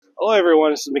Hello everyone,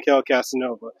 this is Mikhail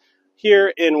Casanova.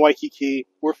 Here in Waikiki,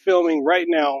 we're filming right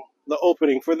now the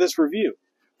opening for this review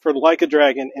for Like a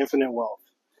Dragon Infinite Wealth.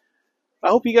 I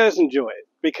hope you guys enjoy it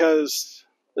because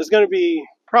there's going to be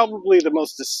probably the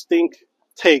most distinct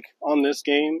take on this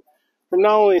game from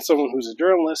not only someone who's a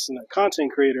journalist and a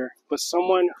content creator, but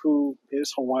someone who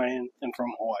is Hawaiian and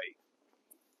from Hawaii.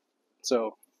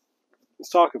 So, let's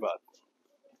talk about it.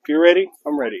 If you're ready,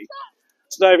 I'm ready.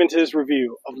 Let's dive into this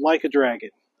review of Like a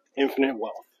Dragon Infinite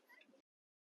Wealth.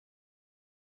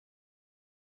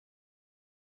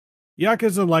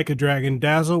 Yakuza Like a Dragon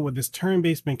dazzled with its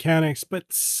turn-based mechanics, but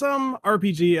some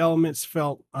RPG elements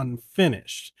felt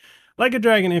unfinished. Like a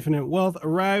Dragon Infinite Wealth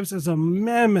arrives as a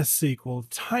mammoth sequel,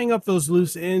 tying up those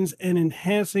loose ends and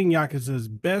enhancing Yakuza's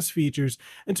best features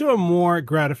into a more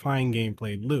gratifying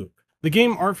gameplay loop. The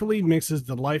game artfully mixes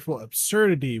delightful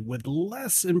absurdity with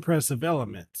less impressive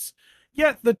elements.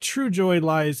 Yet the true joy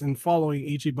lies in following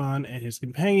Ichiban and his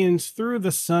companions through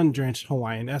the sun-drenched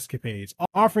Hawaiian escapades,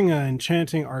 offering an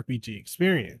enchanting RPG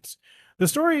experience. The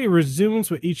story resumes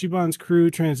with Ichiban's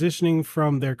crew transitioning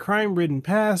from their crime-ridden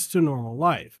past to normal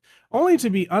life, only to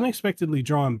be unexpectedly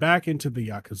drawn back into the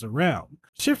Yakuza realm.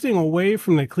 Shifting away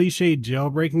from the cliched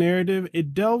jailbreak narrative,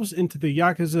 it delves into the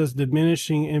Yakuza's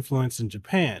diminishing influence in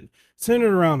Japan,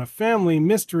 centered around a family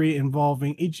mystery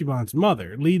involving Ichiban's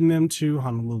mother, leading them to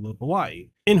Honolulu, Hawaii.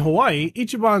 In Hawaii,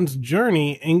 Ichiban's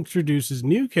journey introduces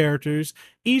new characters,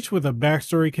 each with a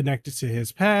backstory connected to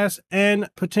his past and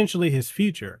potentially his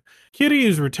future.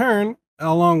 Kiryu's return,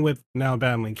 along with now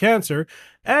battling cancer,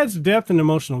 adds depth and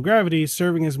emotional gravity,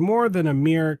 serving as more than a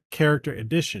mere character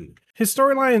addition. His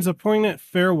storyline is a poignant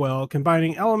farewell,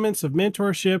 combining elements of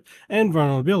mentorship and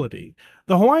vulnerability.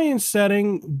 The Hawaiian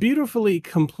setting beautifully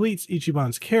completes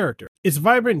Ichiban's character. Its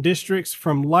vibrant districts,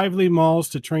 from lively malls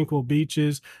to tranquil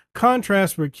beaches,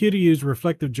 contrast with Kiryu's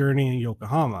reflective journey in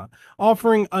Yokohama,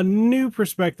 offering a new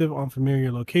perspective on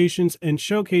familiar locations and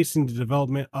showcasing the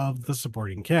development of the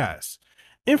supporting cast.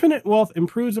 Infinite Wealth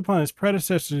improves upon its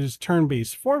predecessor's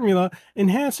turn-based formula,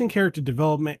 enhancing character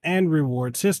development and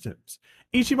reward systems.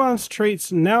 Ichiban's traits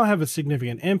now have a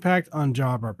significant impact on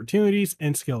job opportunities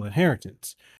and skill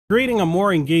inheritance, creating a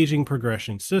more engaging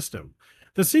progression system.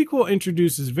 The sequel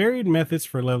introduces varied methods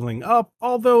for leveling up,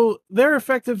 although their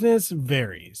effectiveness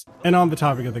varies. And on the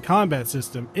topic of the combat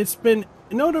system, it's been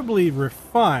notably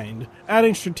refined,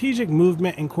 adding strategic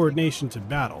movement and coordination to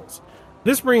battles.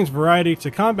 This brings variety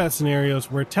to combat scenarios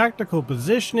where tactical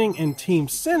positioning and team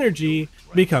synergy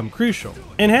become crucial.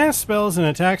 Enhanced spells and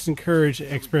attacks encourage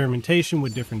experimentation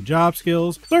with different job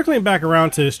skills. Circling back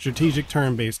around to the strategic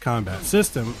turn-based combat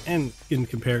system, and in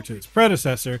compared to its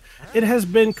predecessor, it has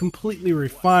been completely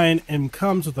refined and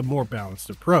comes with a more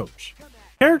balanced approach.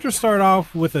 Characters start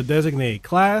off with a designated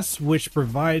class, which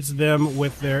provides them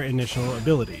with their initial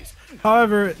abilities.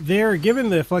 However, they are given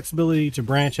the flexibility to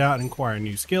branch out and acquire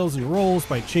new skills and roles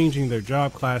by changing their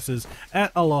job classes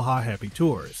at Aloha Happy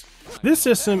Tours. This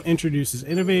system introduces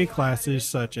innovative classes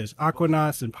such as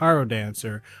Aquanauts and Pyro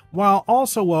Dancer, while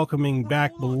also welcoming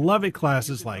back beloved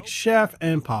classes like Chef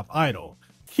and Pop Idol.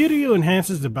 Kiryu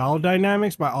enhances the battle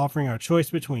dynamics by offering a choice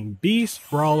between Beast,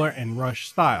 Brawler, and Rush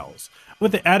styles,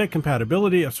 with the added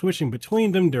compatibility of switching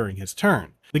between them during his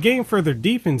turn. The game further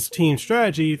deepens team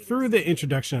strategy through the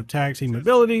introduction of tag team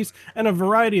abilities and a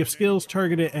variety of skills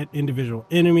targeted at individual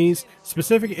enemies,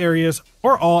 specific areas,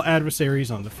 or all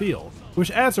adversaries on the field,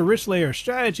 which adds a rich layer of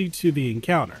strategy to the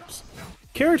encounters.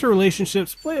 Character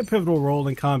relationships play a pivotal role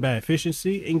in combat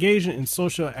efficiency. Engaging in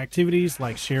social activities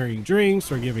like sharing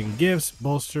drinks or giving gifts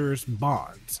bolsters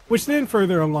bonds, which then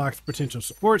further unlocks potential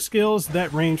support skills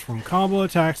that range from combo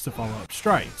attacks to follow-up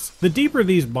strikes. The deeper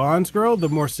these bonds grow, the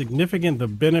more significant the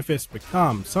benefits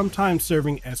become, sometimes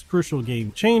serving as crucial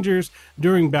game changers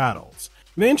during battles.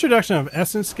 The introduction of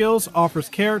essence skills offers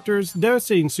characters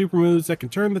devastating super moves that can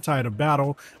turn the tide of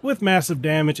battle with massive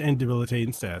damage and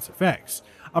debilitating status effects.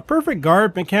 A perfect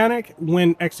guard mechanic,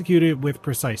 when executed with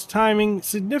precise timing,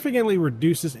 significantly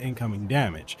reduces incoming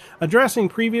damage, addressing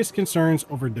previous concerns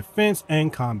over defense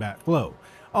and combat flow.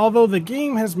 Although the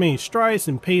game has made strides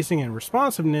in pacing and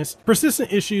responsiveness,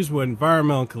 persistent issues with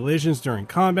environmental collisions during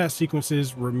combat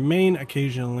sequences remain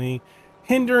occasionally,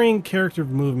 hindering character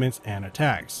movements and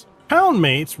attacks.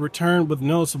 Poundmates return with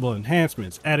noticeable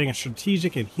enhancements, adding a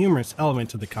strategic and humorous element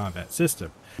to the combat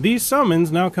system. These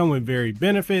summons now come with varied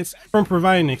benefits, from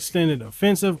providing extended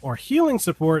offensive or healing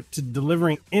support to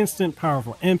delivering instant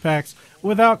powerful impacts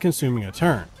without consuming a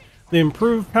turn. The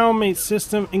improved Poundmate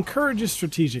system encourages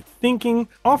strategic thinking,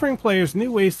 offering players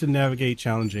new ways to navigate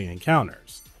challenging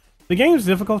encounters. The game's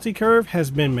difficulty curve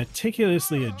has been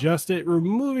meticulously adjusted,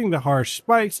 removing the harsh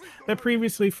spikes that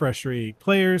previously frustrated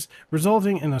players,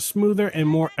 resulting in a smoother and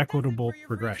more equitable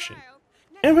progression.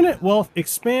 Infinite Wealth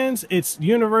expands its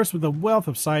universe with a wealth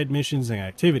of side missions and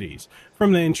activities,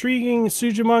 from the intriguing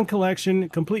Sujimon collection,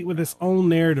 complete with its own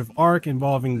narrative arc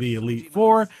involving the Elite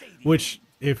Four, which,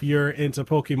 if you're into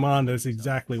Pokemon, that's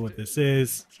exactly what this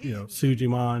is. You know,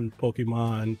 Sujimon,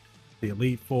 Pokemon, the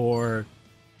Elite Four,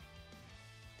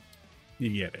 you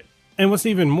get it. And what's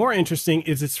even more interesting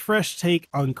is its fresh take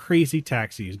on Crazy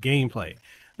Taxi's gameplay.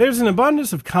 There's an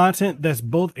abundance of content that's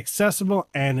both accessible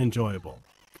and enjoyable.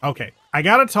 Okay, I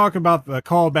gotta talk about the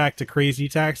callback to Crazy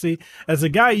Taxi. As a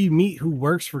guy you meet who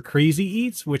works for Crazy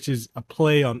Eats, which is a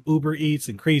play on Uber Eats,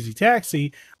 and Crazy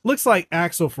Taxi looks like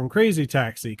Axel from Crazy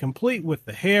Taxi, complete with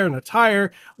the hair and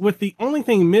attire, with the only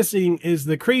thing missing is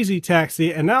the Crazy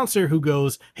Taxi announcer who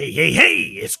goes, "Hey, hey, hey,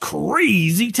 it's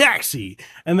Crazy Taxi,"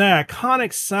 and the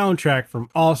iconic soundtrack from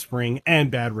Offspring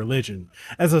and Bad Religion.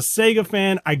 As a Sega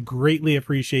fan, I greatly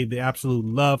appreciate the absolute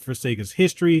love for Sega's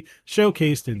history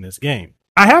showcased in this game.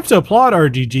 I have to applaud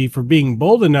RGG for being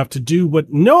bold enough to do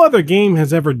what no other game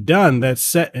has ever done that's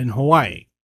set in Hawaii.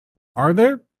 Are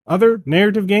there other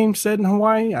narrative games set in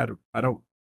Hawaii? I don't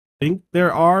think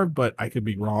there are, but I could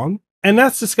be wrong. And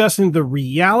that's discussing the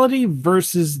reality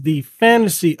versus the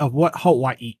fantasy of what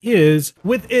Hawaii is,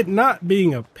 with it not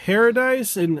being a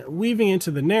paradise, and weaving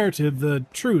into the narrative the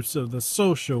truths of the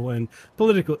social and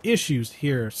political issues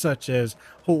here, such as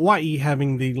Hawaii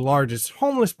having the largest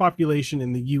homeless population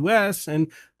in the US,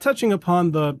 and touching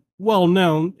upon the well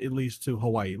known, at least to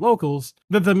Hawaii locals,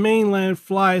 that the mainland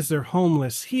flies their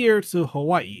homeless here to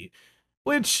Hawaii.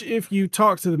 Which, if you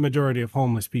talk to the majority of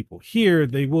homeless people here,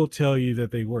 they will tell you that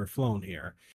they were flown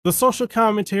here. The social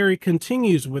commentary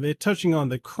continues with it touching on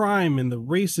the crime and the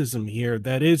racism here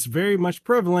that is very much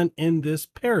prevalent in this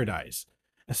paradise,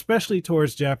 especially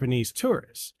towards Japanese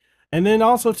tourists. And then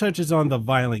also touches on the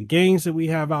violent gangs that we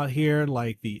have out here,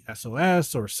 like the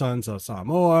SOS or Sons of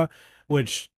Samoa,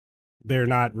 which they're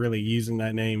not really using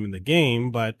that name in the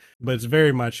game, but it's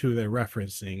very much who they're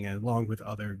referencing, along with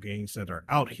other gangs that are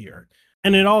out here.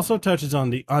 And it also touches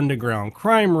on the underground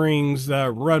crime rings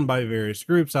run by various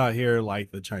groups out here,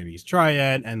 like the Chinese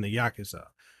Triad and the Yakuza.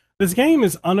 This game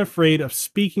is unafraid of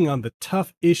speaking on the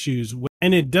tough issues,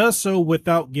 and it does so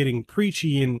without getting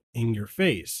preachy in your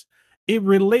face. It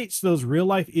relates those real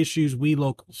life issues we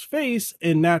locals face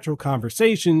in natural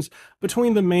conversations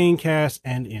between the main cast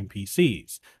and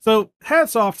NPCs. So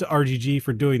hats off to RGG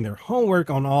for doing their homework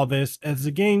on all this, as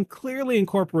the game clearly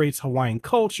incorporates Hawaiian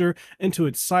culture into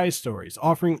its side stories,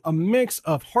 offering a mix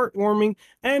of heartwarming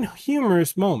and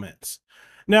humorous moments.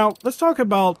 Now, let's talk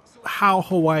about how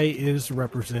Hawaii is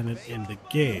represented in the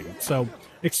game. So,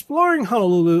 exploring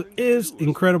Honolulu is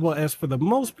incredible, as for the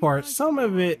most part, some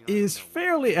of it is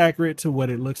fairly accurate to what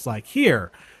it looks like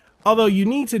here. Although you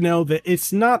need to know that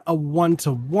it's not a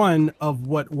one-to-one of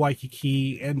what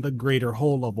Waikiki and the greater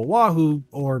whole of Oahu,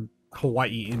 or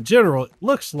Hawaii in general,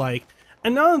 looks like,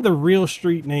 and none of the real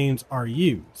street names are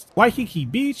used. Waikiki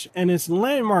Beach and its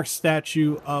landmark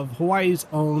statue of Hawaii's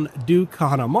own Duke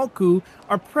Kahanamoku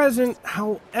are present,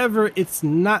 however, it's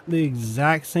not the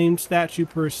exact same statue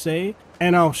per se,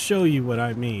 and I'll show you what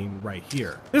I mean right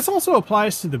here. This also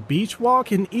applies to the beach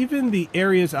walk and even the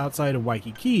areas outside of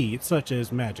Waikiki, such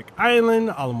as Magic Island,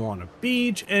 Ala Moana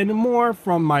Beach, and more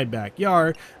from my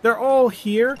backyard. They're all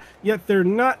here, yet they're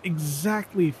not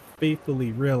exactly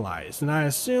faithfully realized, and I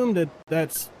assume that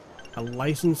that's a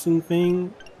licensing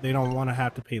thing. They don't want to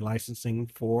have to pay licensing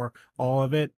for all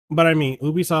of it, but I mean,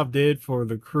 Ubisoft did for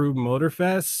the Crew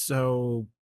Motorfest, so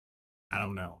I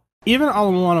don't know. Even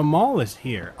Ala Moana Mall is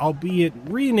here, albeit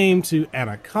renamed to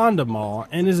Anaconda Mall,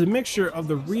 and is a mixture of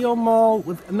the real mall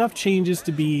with enough changes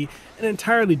to be an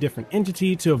entirely different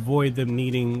entity to avoid them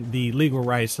needing the legal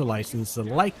rights to license the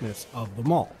likeness of the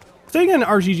mall. Sega and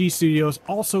RGG Studios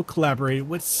also collaborated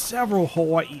with several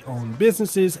Hawaii-owned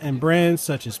businesses and brands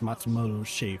such as Matsumoto's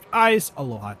Shaved Ice,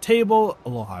 Aloha Table,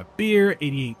 Aloha Beer,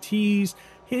 88 Teas,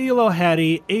 Hilo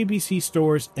Hattie, ABC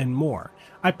Stores, and more.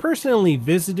 I personally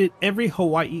visited every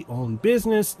Hawaii-owned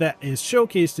business that is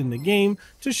showcased in the game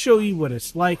to show you what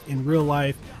it's like in real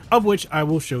life, of which I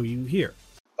will show you here.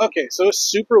 Okay, so it's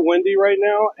super windy right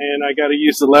now, and I gotta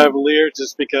use the lavalier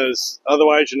just because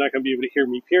otherwise you're not gonna be able to hear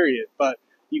me, period. But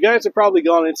you guys have probably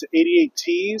gone into 88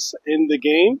 T's in the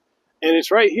game, and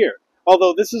it's right here.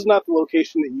 Although this is not the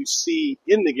location that you see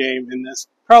in the game, and that's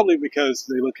probably because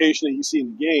the location that you see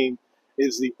in the game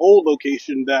is the old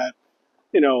location that,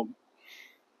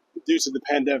 due to the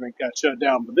pandemic got shut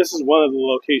down. But this is one of the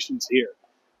locations here.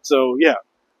 So yeah,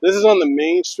 This is on the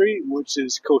main street, which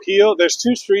is Kohio. There's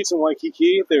two streets in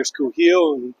Waikiki. There's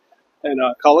Kohio and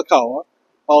Kalakaua.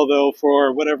 Although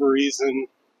for whatever reason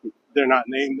they're not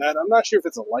named that. I'm not sure if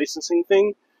it's a licensing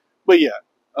thing, but yeah.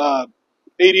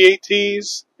 88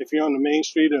 T's. If you're on the main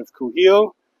street of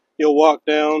Kohio, you'll walk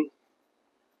down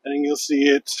and you'll see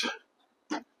it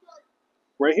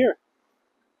right here.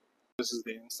 This is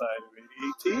the inside of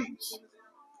 88 T's.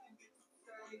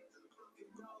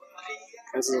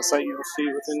 This is a site you'll see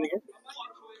within the game.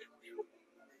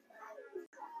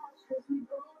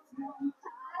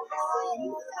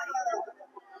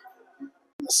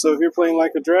 So if you're playing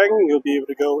Like a Dragon, you'll be able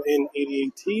to go in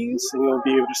 88 T's and you'll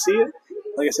be able to see it.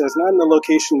 Like I said, it's not in the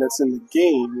location that's in the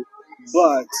game,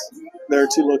 but there are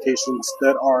two locations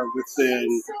that are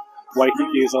within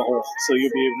Waikiki as a whole. So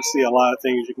you'll be able to see a lot of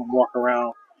things. You can walk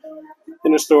around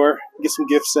in the store, get some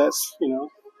gift sets,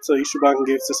 so you should buy some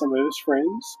gifts to some of his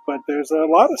friends. But there's a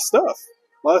lot of stuff.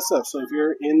 So if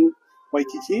you're in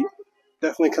Waikiki,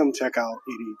 definitely come check out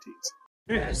 88 T's.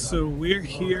 Okay, so we're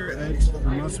here at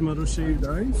Matsumoto Shaved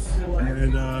Ice,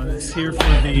 and it's here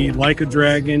for the Like a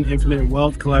Dragon Infinite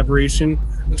Wealth collaboration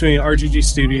between RGG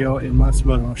Studio and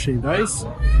Matsumoto Shaved Ice.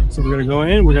 So we're going to go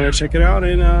in, we're going to check it out,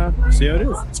 and see how it is.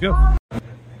 Let's go.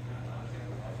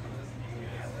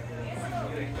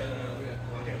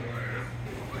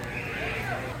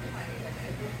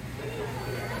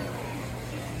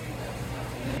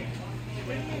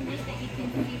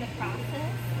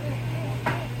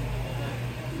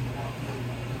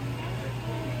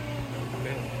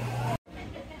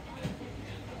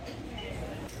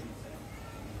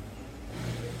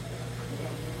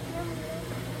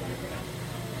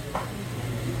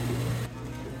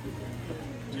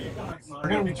 We're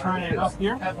going to be trying it out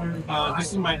here.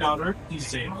 This is my daughter,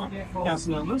 Isaiah. Yes,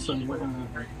 no, listen, we're going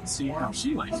to see how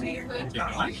she likes it.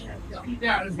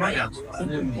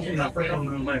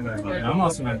 I'm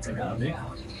also going to take it out.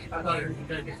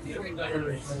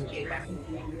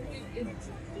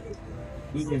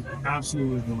 This is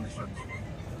absolutely delicious.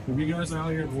 If you guys are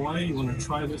out here in Hawaii, you want to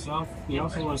try this out, you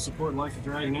also want to support Like a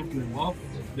Dragon Infinite Wealth,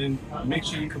 then make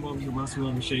sure you come over to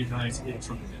Matsumoto Shaved Ice and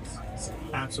try this. It's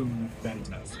absolutely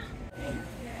fantastic.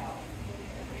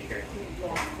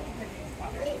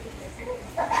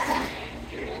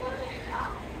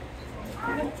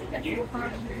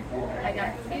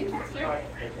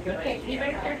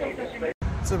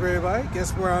 What's up, everybody?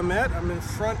 Guess where I'm at? I'm in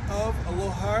front of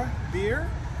Aloha Beer,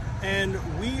 and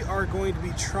we are going to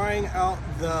be trying out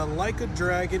the Like a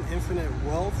Dragon Infinite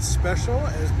Wealth special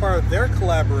as part of their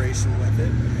collaboration with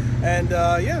it. And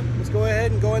yeah, let's go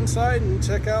ahead and go inside and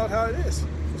check out how it is.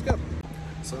 Let's go.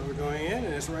 So we're going in,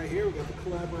 and it's right here. We got the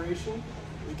collaboration.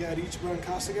 We got Ichiban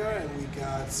Kasuga, and we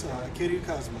got Kiryu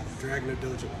Kazuma, Dragon of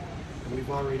Dojo. And we've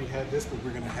already had this, but we're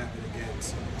going to have it again.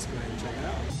 So let's go ahead and check it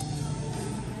out.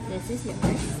 This is yours.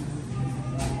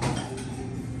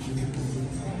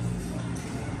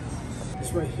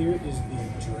 This right here is the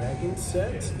Dragon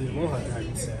set, the Aloha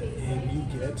Dragon set. And you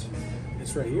get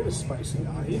this right here, the spicy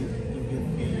ahi. You get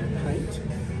the pint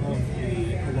of the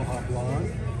Aloha Blonde.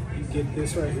 You get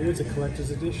this right here, it's a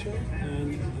collector's edition,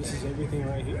 and this is everything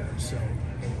right here. So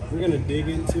we're gonna dig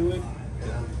into it,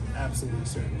 and I'm absolutely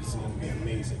certain this is gonna be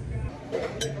amazing.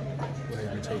 We're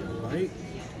gonna take a bite.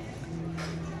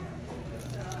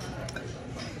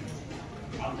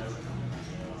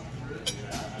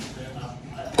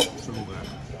 So good.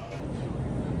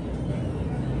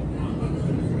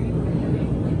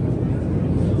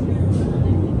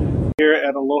 Here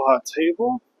at Aloha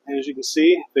Table, as you can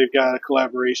see, they've got a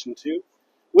collaboration too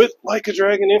with Like a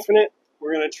Dragon Infinite.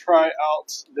 We're going to try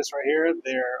out this right here,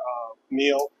 their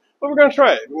meal, but we're going to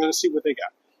try it. We're going to see what they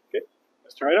got. Okay,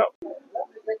 let's try it out.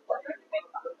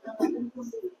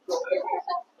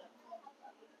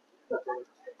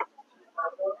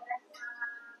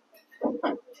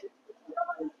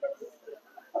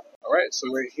 Alright, so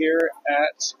we're here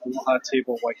at Aloha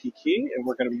Table Waikiki, and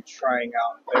we're going to be trying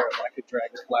out their Like a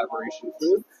Dragon collaboration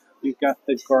food. We've got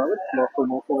the garlic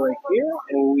moko right here,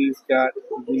 and we've got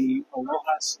the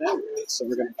Aloha sandwich. So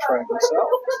we're going to try this out,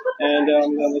 and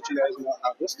I'm going to let you guys know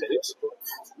how this tastes.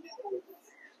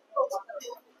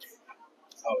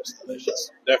 Oh, it's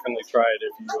delicious. Definitely try it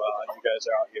if you guys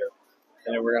are out here.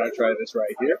 And then we're going to try this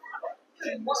right here,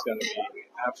 and it's going to be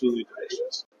absolutely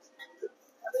delicious.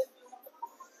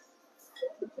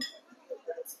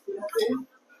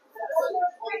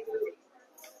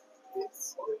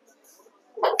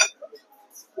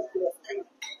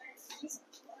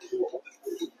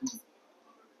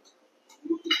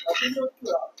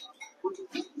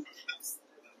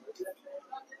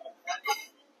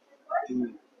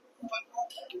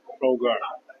 So good.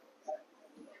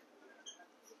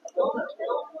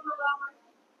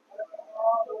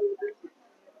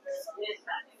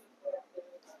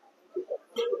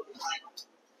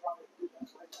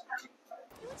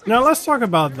 Now let's talk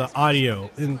about the audio,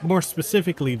 and more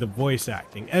specifically the voice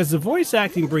acting, as the voice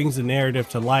acting brings the narrative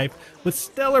to life with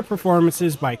stellar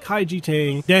performances by Kaiji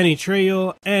Tang, Danny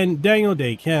Trejo, and Daniel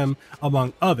Dae Kim,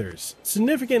 among others,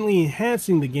 significantly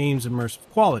enhancing the game's immersive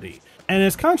quality. And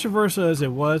as controversial as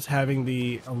it was having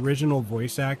the original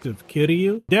voice act of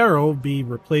Kiryu, Darrow be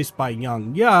replaced by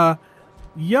Young Ya,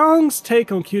 Young's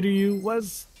take on Kiryu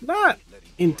was not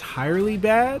entirely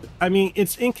bad. I mean,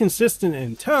 it's inconsistent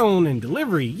in tone and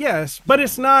delivery, yes, but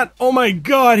it's not, oh my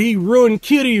god, he ruined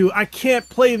Kiryu, I can't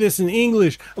play this in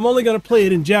English, I'm only gonna play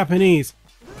it in Japanese.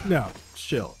 No,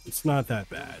 chill, it's not that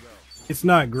bad. It's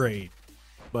not great,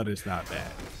 but it's not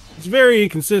bad. It's very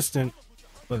inconsistent,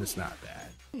 but it's not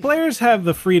bad. Players have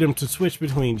the freedom to switch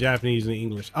between Japanese and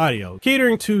English audio,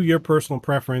 catering to your personal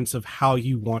preference of how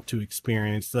you want to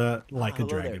experience the Like a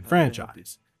Dragon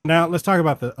franchise. Now, let's talk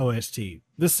about the OST.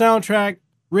 The soundtrack,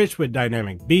 rich with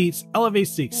dynamic beats,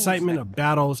 elevates the excitement of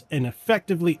battles and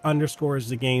effectively underscores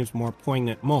the game's more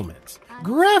poignant moments.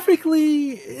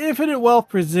 Graphically, Infinite Wealth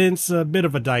presents a bit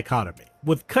of a dichotomy,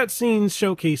 with cutscenes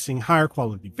showcasing higher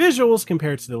quality visuals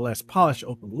compared to the less polished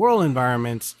open world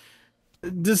environments.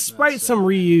 Despite some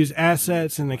reused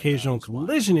assets and occasional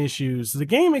collision issues, the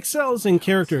game excels in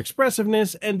character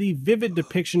expressiveness and the vivid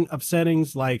depiction of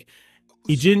settings like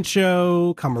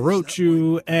Ijincho,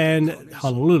 Kamurocho, and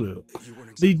Honolulu.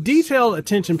 The detailed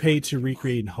attention paid to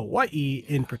recreating Hawaii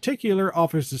in particular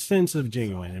offers a sense of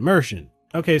genuine immersion.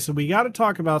 Okay, so we got to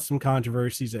talk about some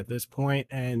controversies at this point,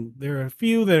 and there are a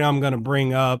few that I'm going to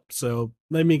bring up, so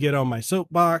let me get on my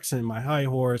soapbox and my high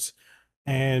horse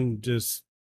and just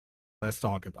let's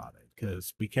talk about it,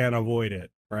 because we can't avoid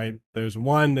it, right? There's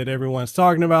one that everyone's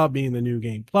talking about being the New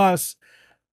Game Plus.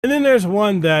 And then there's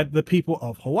one that the people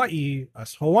of Hawaii,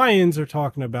 us Hawaiians, are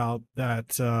talking about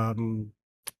that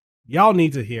y'all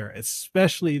need to hear,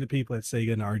 especially the people at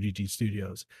Sega and RGG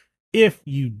Studios. If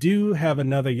you do have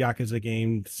another Yakuza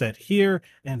game set here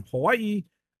in Hawaii,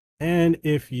 and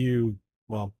if you,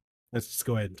 well, let's just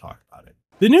go ahead and talk about it.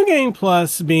 The New Game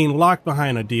Plus being locked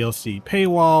behind a DLC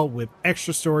paywall with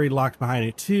extra story locked behind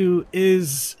it too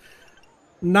is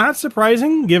not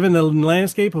surprising given the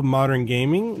landscape of modern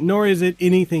gaming, nor is it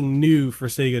anything new for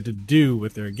Sega to do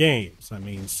with their games. I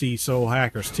mean, see Soul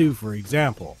Hackers 2, for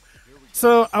example.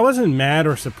 So I wasn't mad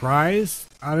or surprised.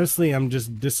 Honestly, I'm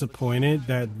just disappointed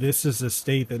that this is a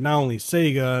state that not only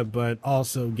Sega, but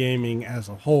also gaming as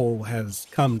a whole has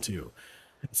come to.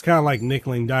 It's kind of like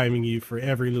nickel and diming you for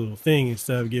every little thing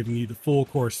instead of giving you the full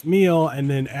course meal and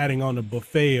then adding on a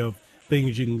buffet of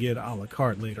things you can get a la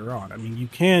carte later on. I mean, you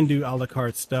can do a la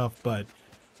carte stuff, but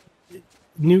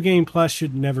New Game Plus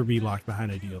should never be locked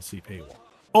behind a DLC paywall.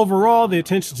 Overall, the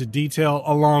attention to detail,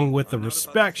 along with the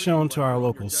respect shown to our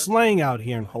local slang out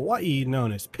here in Hawaii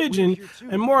known as pidgin,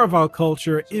 and more of our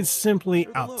culture is simply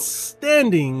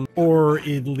outstanding, or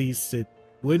at least it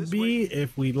would be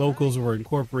if we locals were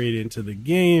incorporated into the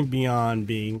game beyond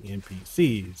being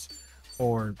NPCs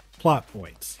or plot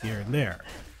points here and there.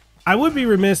 I would be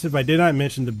remiss if I did not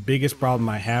mention the biggest problem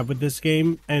I have with this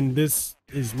game, and this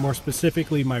is more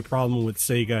specifically my problem with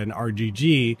Sega and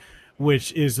RGG,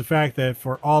 which is the fact that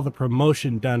for all the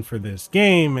promotion done for this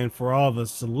game and for all the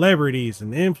celebrities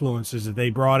and influencers that they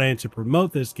brought in to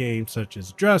promote this game, such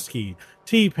as Drusky,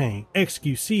 T-Pain,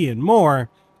 XQC, and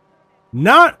more,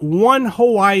 not one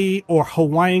Hawaii or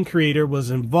Hawaiian creator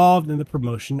was involved in the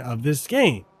promotion of this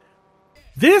game.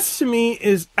 This to me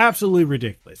is absolutely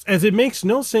ridiculous, as it makes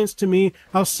no sense to me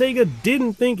how Sega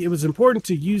didn't think it was important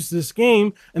to use this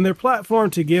game and their platform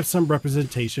to give some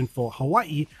representation for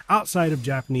Hawaii outside of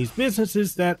Japanese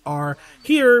businesses that are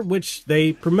here, which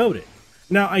they promoted.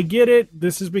 Now, I get it.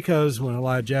 This is because when a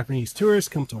lot of Japanese tourists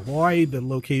come to Hawaii, the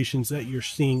locations that you're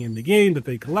seeing in the game that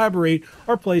they collaborate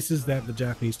are places that the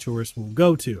Japanese tourists will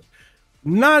go to.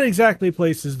 Not exactly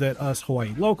places that us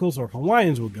Hawaii locals or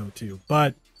Hawaiians will go to,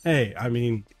 but hey, I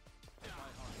mean,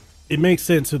 it makes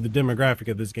sense who the demographic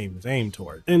of this game is aimed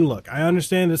toward. And look, I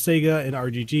understand that Sega and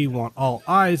RGG want all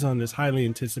eyes on this highly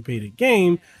anticipated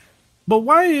game, but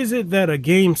why is it that a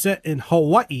game set in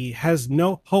Hawaii has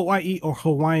no Hawaii or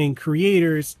Hawaiian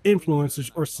creators,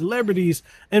 influencers, or celebrities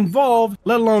involved,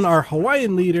 let alone our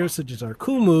Hawaiian leaders such as our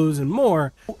Kumus and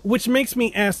more, which makes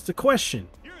me ask the question,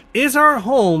 is our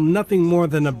home nothing more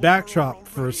than a backdrop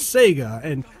for Sega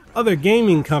and other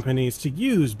gaming companies to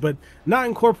use but not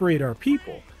incorporate our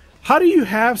people? How do you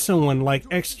have someone like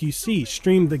XQC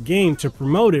stream the game to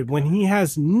promote it when he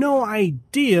has no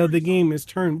idea the game is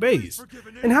turn-based?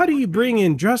 And how do you bring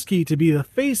in Drusky to be the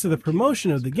face of the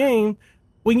promotion of the game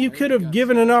when you could have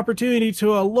given an opportunity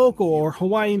to a local or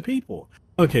Hawaiian people?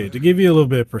 Okay, to give you a little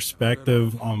bit of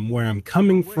perspective on where I'm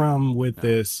coming from with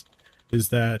this, is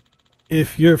that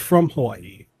if you're from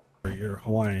Hawaii, or you're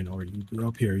Hawaiian, or you grew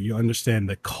up here, you understand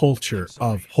the culture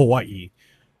of Hawaii.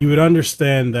 You would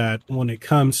understand that when it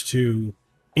comes to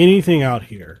anything out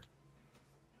here,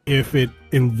 if it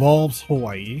involves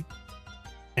Hawaii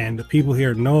and the people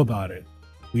here know about it,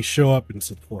 we show up and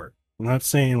support. I'm not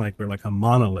saying like we're like a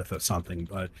monolith or something,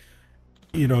 but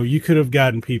you know, you could have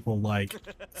gotten people like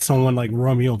someone like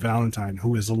Romeo Valentine,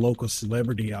 who is a local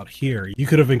celebrity out here. You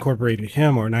could have incorporated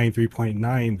him, or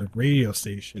 93.9, the radio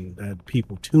station that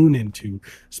people tune into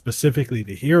specifically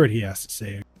to hear what he has to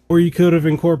say. Or you could have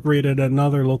incorporated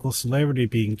another local celebrity,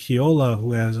 being Keola,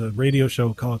 who has a radio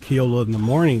show called Keola in the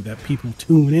Morning that people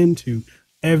tune into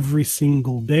every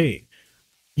single day.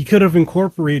 You could have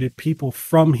incorporated people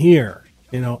from here,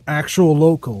 you know, actual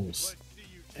locals,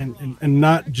 and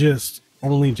not just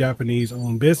only Japanese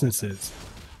owned businesses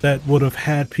that would have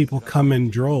had people come in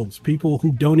droves, people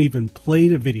who don't even play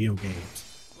the video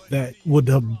games, that would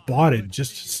have bought it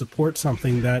just to support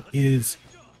something that is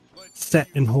set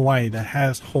in Hawaii, that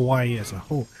has Hawaii as a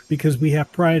whole, because we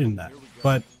have pride in that.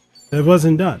 But it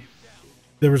wasn't done.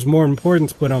 There was more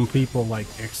importance put on people like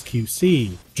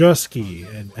XQC,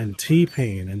 Drusky, and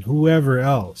T-Pain, and whoever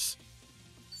else.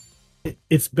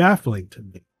 It's baffling to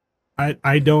me.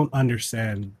 I don't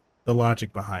understand the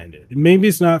logic behind it. Maybe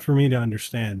it's not for me to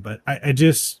understand, but I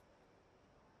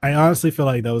honestly feel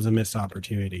like that was a missed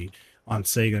opportunity on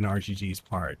Sega and RGG's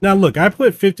part. Now look, I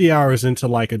put 50 hours into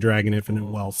Like a Dragon Infinite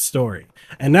Wealth story,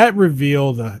 and that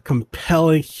revealed a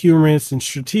compelling, humorous, and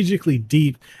strategically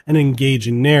deep and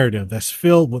engaging narrative that's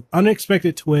filled with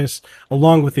unexpected twists,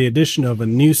 along with the addition of a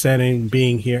new setting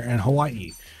being here in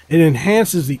Hawaii. It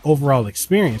enhances the overall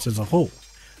experience as a whole.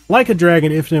 Like a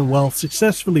Dragon Infinite Wealth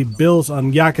successfully builds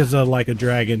on Yakuza Like a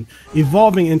Dragon,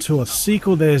 evolving into a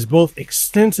sequel that is both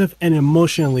extensive and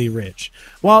emotionally rich.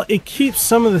 While it keeps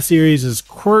some of the series'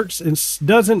 quirks and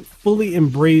doesn't fully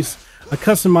embrace a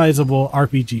customizable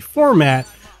RPG format,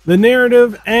 the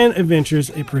narrative and adventures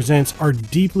it presents are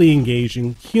deeply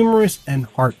engaging, humorous, and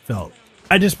heartfelt.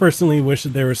 I just personally wish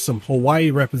that there was some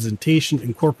Hawaii representation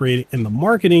incorporated in the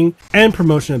marketing and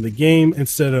promotion of the game,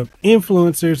 instead of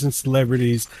influencers and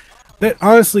celebrities that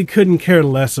honestly couldn't care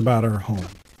less about our home.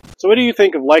 So what do you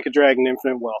think of Like a Dragon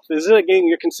Infinite Wealth? Is it a game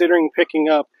you're considering picking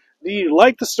up? Do you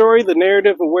like the story, the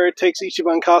narrative, of where it takes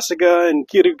Ichiban Kasuga and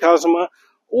Kiryu Kazuma?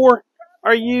 Or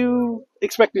are you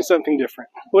expecting something different?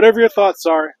 Whatever your thoughts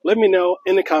are, let me know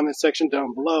in the comment section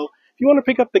down below. If you want to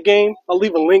pick up the game, I'll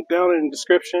leave a link down in the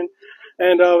description.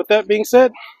 And with that being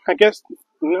said, I guess,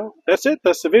 that's it.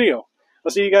 That's the video. I'll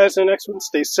see you guys in the next one.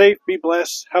 Stay safe, be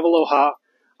blessed, have aloha,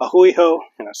 a hui ho,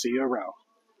 and I'll see you around.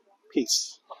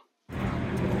 Peace.